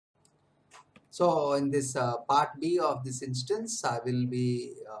So in this part B of this instance, I will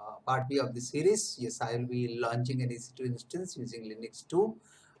be part B of the series. Yes, I will be launching an EC2 instance using Linux 2,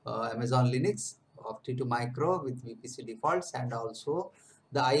 Amazon Linux of T2 Micro with VPC defaults, and also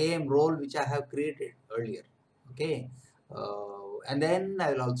the IAM role which I have created earlier. Okay, and then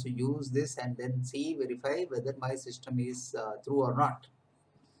I will also use this and then verify whether my system is true or not.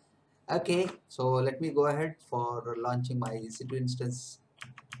 Okay, so let me go ahead for launching my EC2 instance.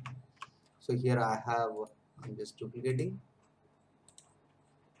 So here I'm just duplicating.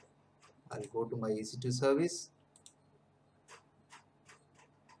 I'll go to my EC2 service.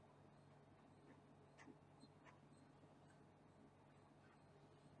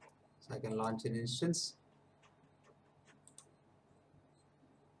 So I can launch an instance.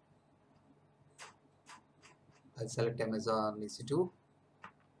 I'll select Amazon EC2,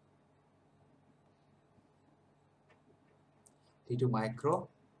 T2 Micro.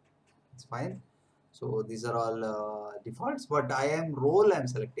 It's fine. So these are all defaults, but IAM role I'm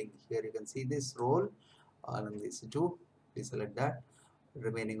selecting. Here you can see this role on EC2. Please select that.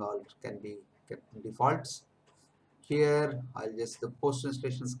 Remaining all can be kept defaults. Here I'll just the post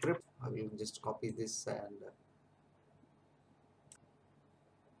installation script. I will just copy this and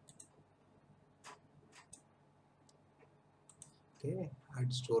okay,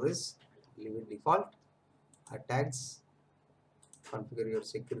 add storage, leave it default, add tags, configure your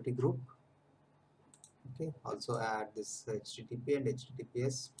security group. Okay, also add this HTTP and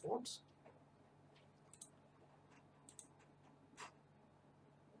HTTPS ports.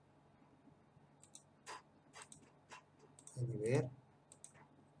 Anywhere,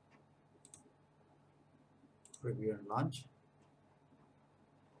 preview and launch.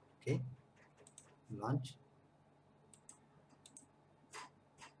 Okay, launch.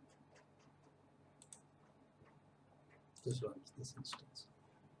 Just launch this instance.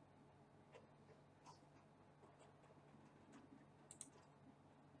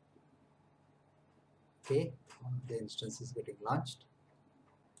 Okay, the instance is getting launched.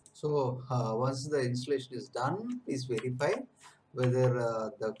 So once the installation is done, please verify whether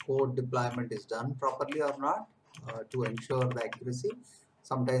the code deployment is done properly or not to ensure the accuracy.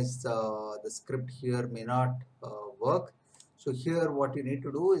 Sometimes the script here may not work. So here what you need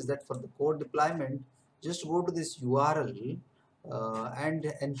to do is that for the code deployment, just go to this URL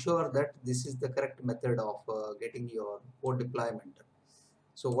and ensure that this is the correct method of getting your code deployment.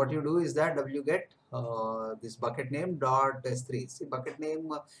 So what you do is that wget this bucket name dot s3. See, bucket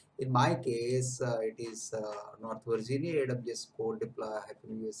name in my case it is North Virginia AWS code deploy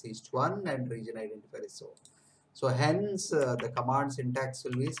 -us east 1 and region identifier is so. So hence the command syntax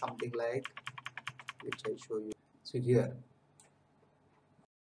will be something like which I show you. So here,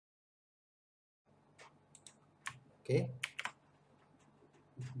 okay,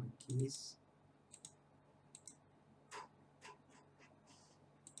 my keys.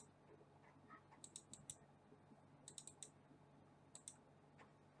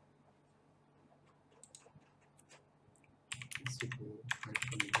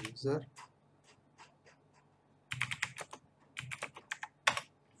 User.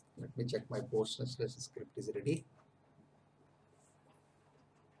 Let me check my post installation script is ready.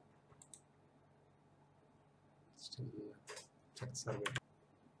 Still check server.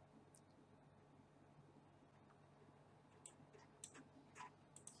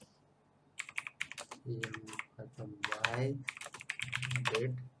 -y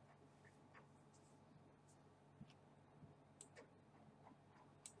date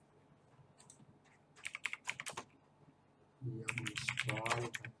install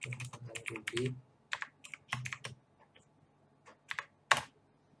ruby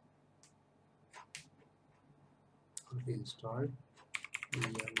installed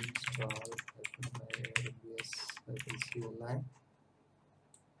install AWS CLI.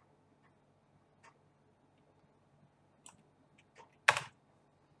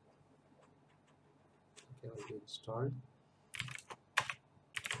 Okay, already installed.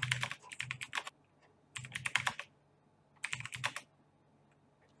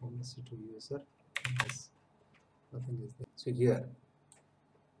 EC2 user. Yes, nothing is there. So here.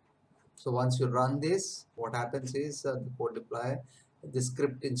 So once you run this, what happens is the code deploy, the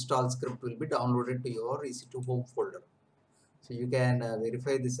script install script will be downloaded to your EC2 home folder. So you can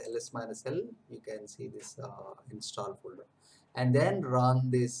verify this ls-l. You can see this install folder, and then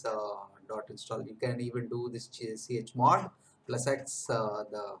run this dot install. You can even do this chmod plus x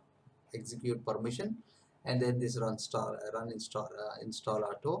the execute permission, and then this run install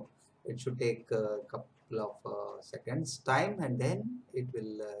auto. It should take a couple of seconds time, and then it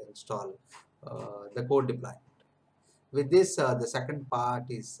will install the code deployment. With this, the second part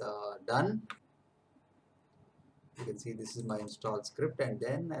is done. You can see this is my install script, and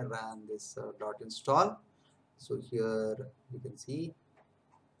then I ran this dot install. So here you can see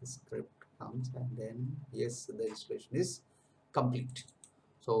the script comes, and then yes, the installation is complete.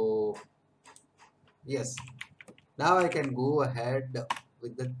 So yes, now I can go ahead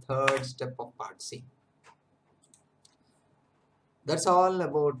with the third step of part C. That's all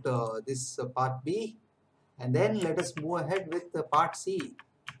about this part B, and then let us move ahead with part C.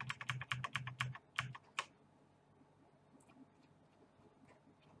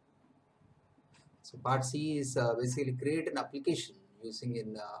 So part C is basically create an application using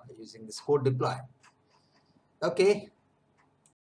this code deploy. Okay,